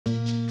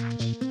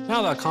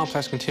Now that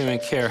Complex Continuing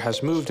Care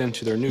has moved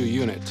into their new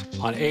unit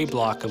on A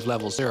block of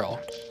level 0,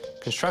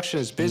 construction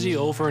is busy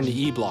over in the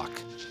E block,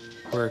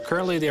 where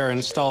currently they are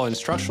installing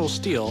structural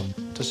steel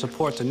to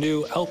support the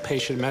new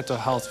outpatient mental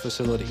health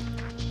facility.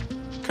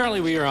 Currently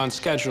we are on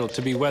schedule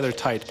to be weather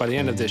tight by the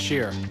end of this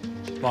year,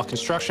 while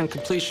construction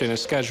completion is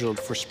scheduled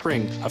for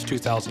spring of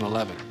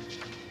 2011.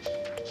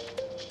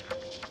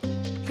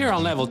 Here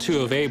on level 2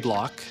 of A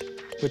block,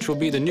 which will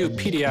be the new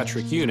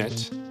pediatric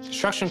unit,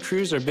 construction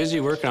crews are busy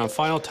working on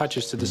final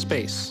touches to the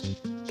space.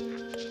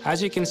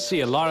 As you can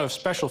see, a lot of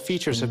special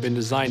features have been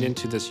designed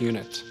into this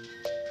unit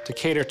to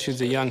cater to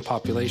the young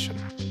population,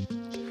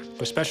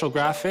 with special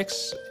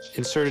graphics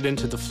inserted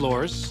into the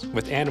floors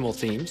with animal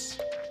themes,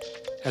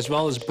 as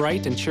well as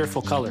bright and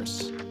cheerful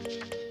colors.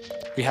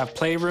 We have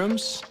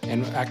playrooms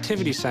and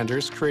activity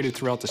centers created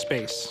throughout the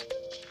space.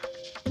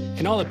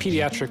 In all the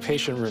pediatric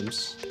patient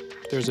rooms,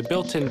 there's a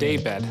built-in day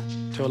bed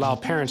to allow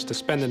parents to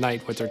spend the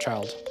night with their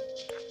child.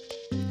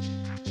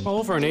 Well,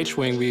 over in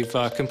H-Wing, we've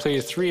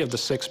completed 3 of the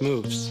 6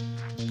 moves.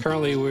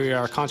 Currently, we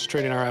are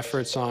concentrating our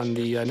efforts on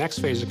the next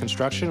phase of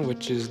construction,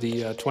 which is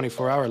the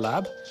 24-hour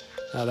lab.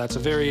 That's a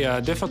very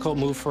difficult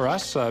move for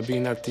us,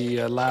 being that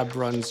the lab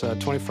runs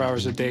 24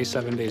 hours a day,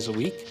 7 days a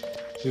week.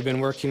 We've been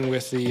working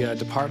with the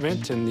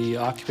department and the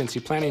occupancy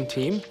planning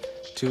team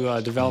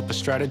to develop a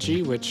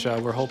strategy which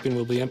we're hoping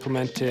will be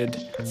implemented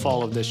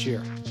fall of this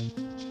year.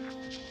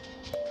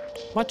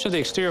 Much of the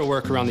exterior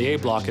work around the A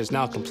block is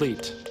now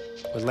complete,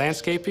 with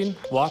landscaping,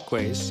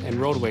 walkways, and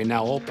roadway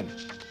now open.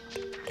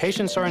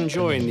 Patients are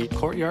enjoying the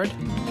courtyard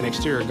and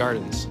exterior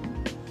gardens.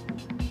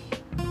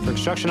 For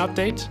Construction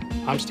Update,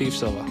 I'm Steve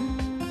Silva.